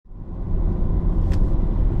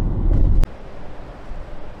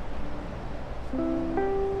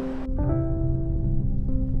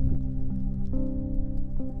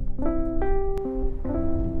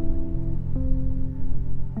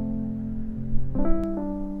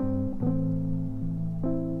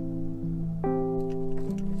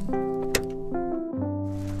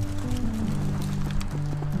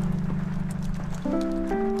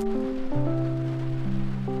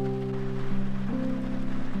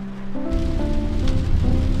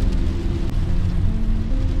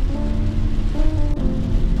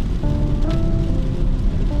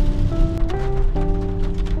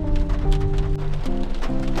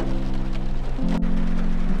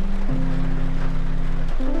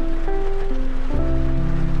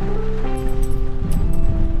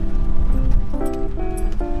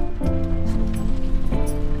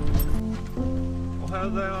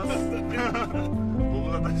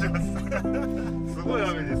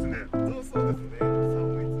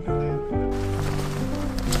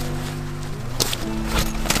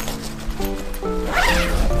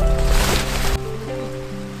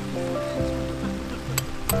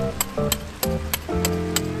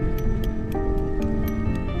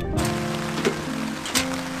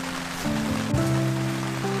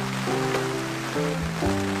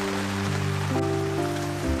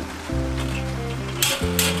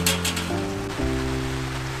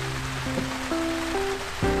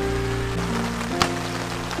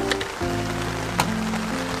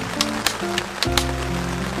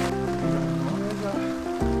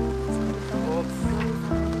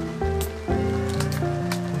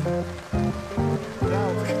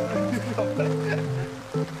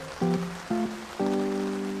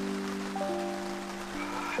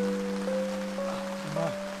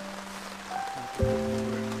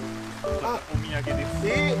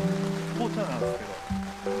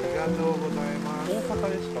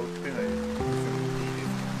売ってないです。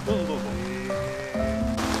どうぞどうぞ。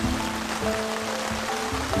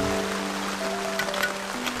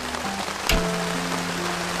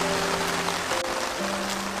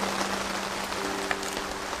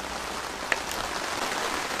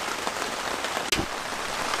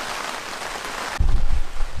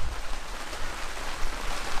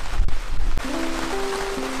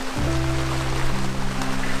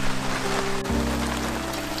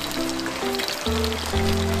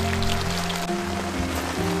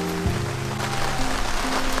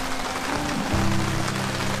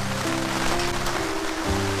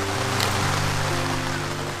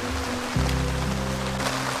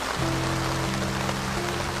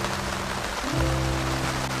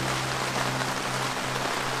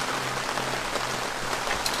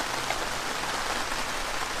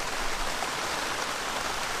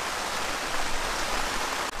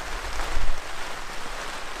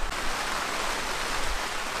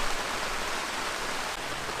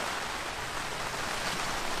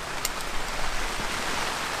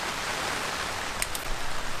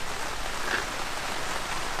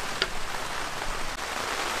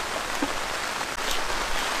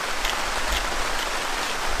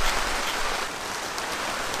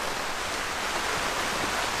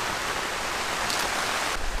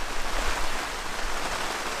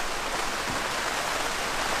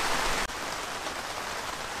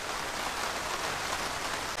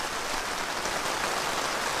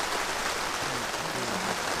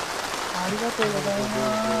ありがとうございま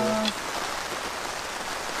す。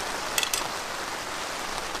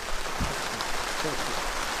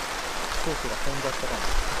ソースが飛んじゃったかも。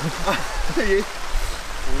美味し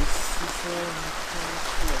そう。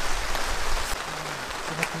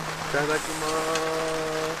いただきます。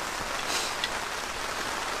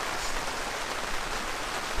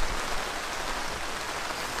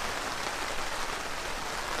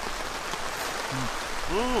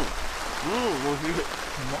美味しい。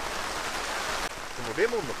このレ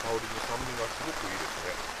モンの香りの酸味がすごくいいです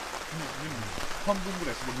ね。半分ぐ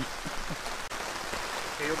らいすごい。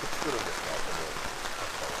よく作るんですか、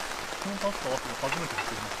このパスタは初めて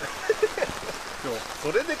作りました。今日。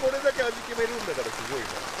それでこれだけ味決めるんだからすごい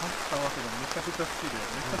な。パスタはめちゃくちゃ好きで、め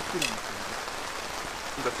っちゃ作るんです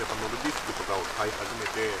よ。だってやっぱノルディスクとかを買い始め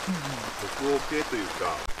て、北欧系という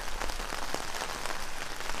か。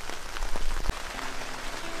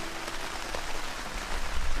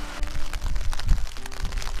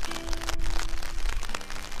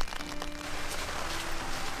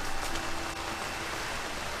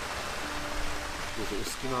お好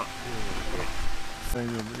きな、大丈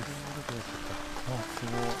夫です。あ、すご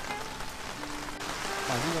い。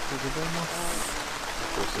ありがとうございます。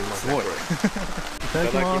すみません。すごい。いただ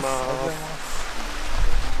きます。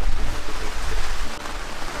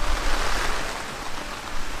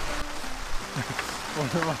こ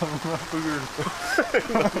れはうますぎる。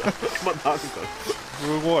まあなんかす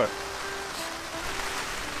ごい。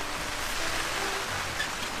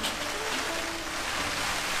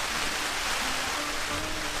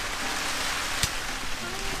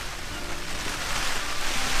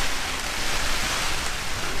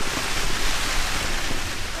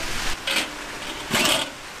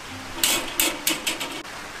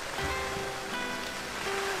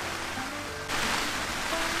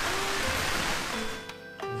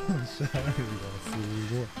シャールがす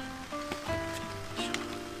ごい。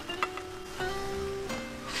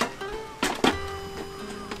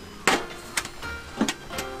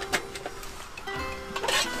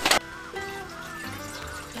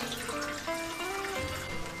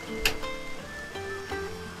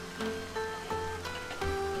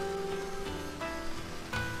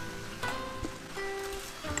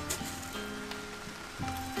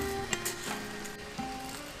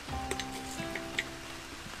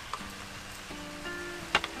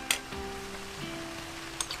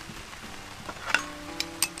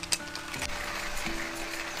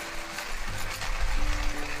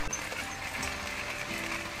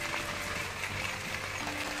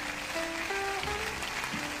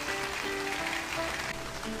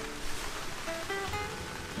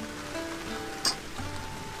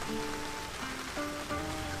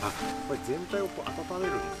これ全体をこう温め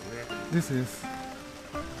るんですね。ですです。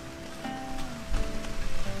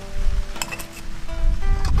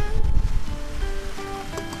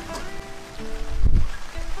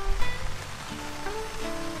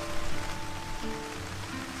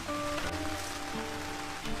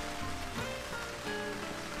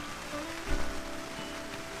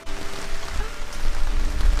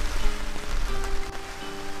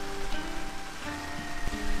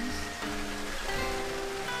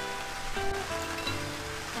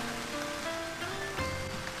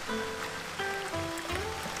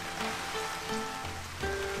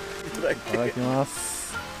ただいて、いただきま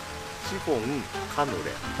す。シフォンカヌレ、は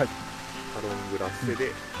い、カロングラッセ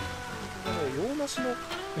で、洋梨の洋梨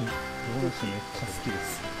めっちゃ好きで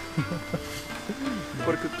す。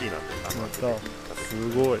これクッキーなんで、またす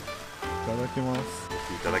ごい。いただきます。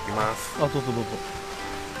いただきます。あ、どうぞどうぞ。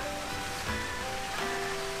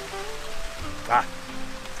あ、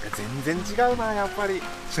全然違うな、やっぱり。い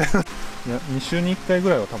や、2週に1回ぐ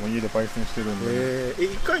らいは多分家で焙煎してるんで。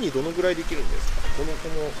1回にどのぐらいできるんですか？この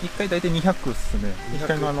1回大体200っすね。1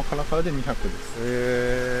回のカラカラで200で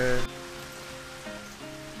す。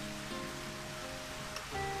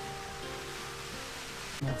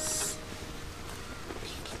ます。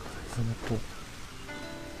ち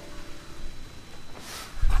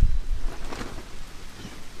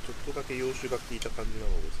ょっとだけ洋酒が効いた感じな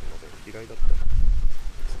のですみません、嫌いだったな。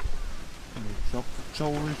めちゃくちゃ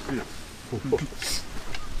美味しい。す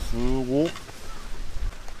ごっ。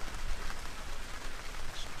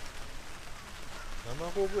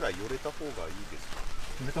7号ぐらい寄れた方がいいですか？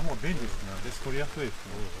寄れた方が便利ですね。で、取りやすいですね。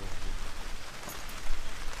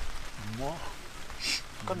うまっ。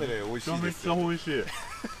カヌレ美味しいですよ。めちゃめちゃ美味しい。う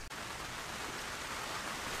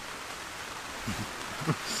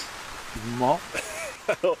まっ。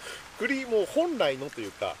栗も本来のとい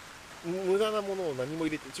うか無駄なものを何も入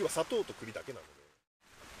れて、うちは砂糖と栗だけなので。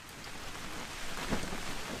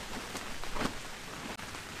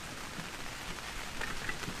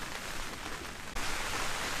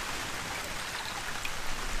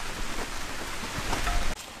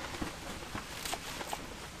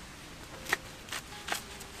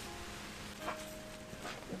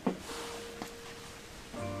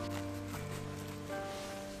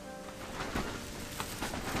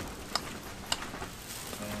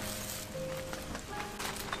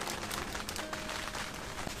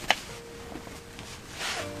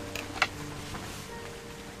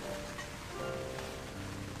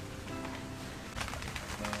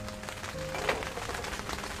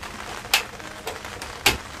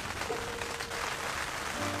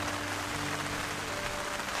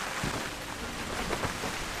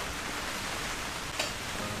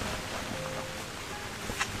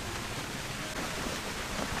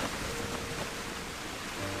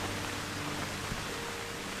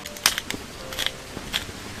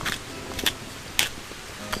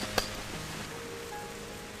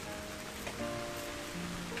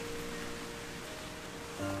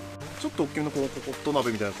ちょっと大きめのこのココット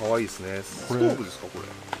鍋みたいな可愛いですね。ストーブですかこれ？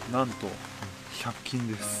なんと100均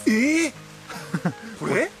です。こ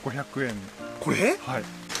れ500円。これ？はい。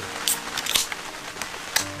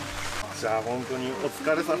じゃあ本当にお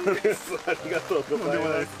疲れ様です。ありがとうござい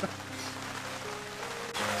ます。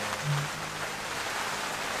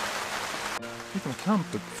いつもキャン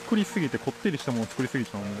プ作りすぎてこってりしたものを作りすぎち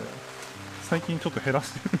ゃうんで、最近ちょっと減ら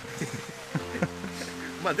してるんです。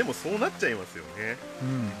まあでもそうなっちゃいますよね。う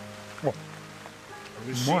ん。あ、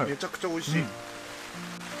美味しい。めちゃくちゃ美味しい。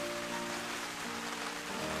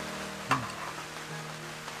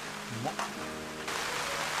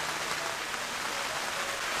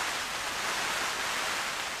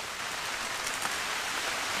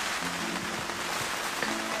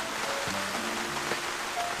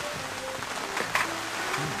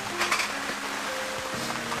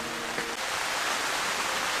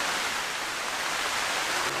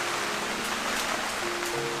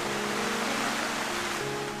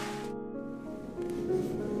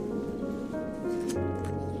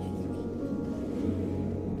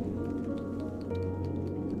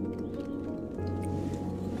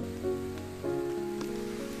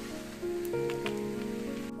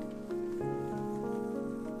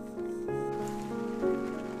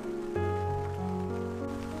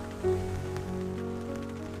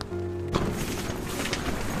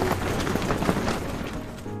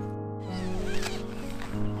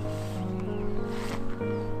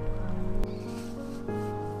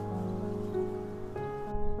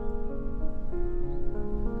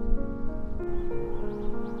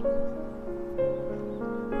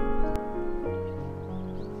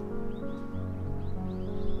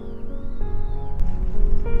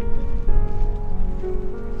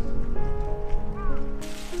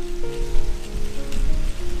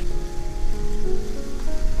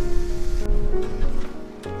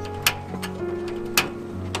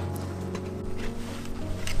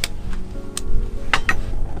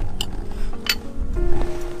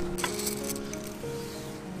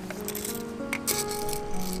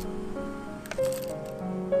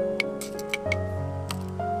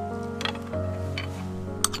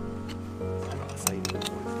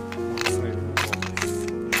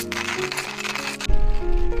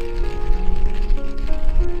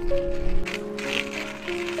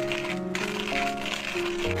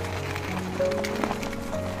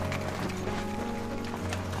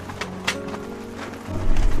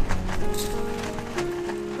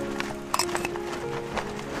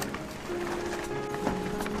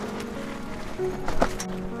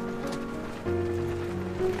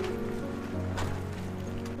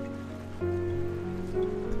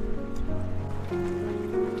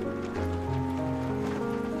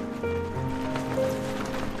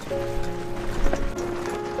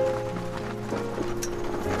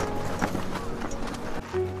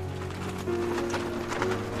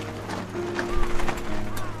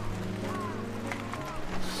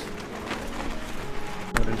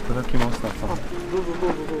いただきました。どうぞどう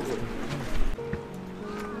ぞどうぞ。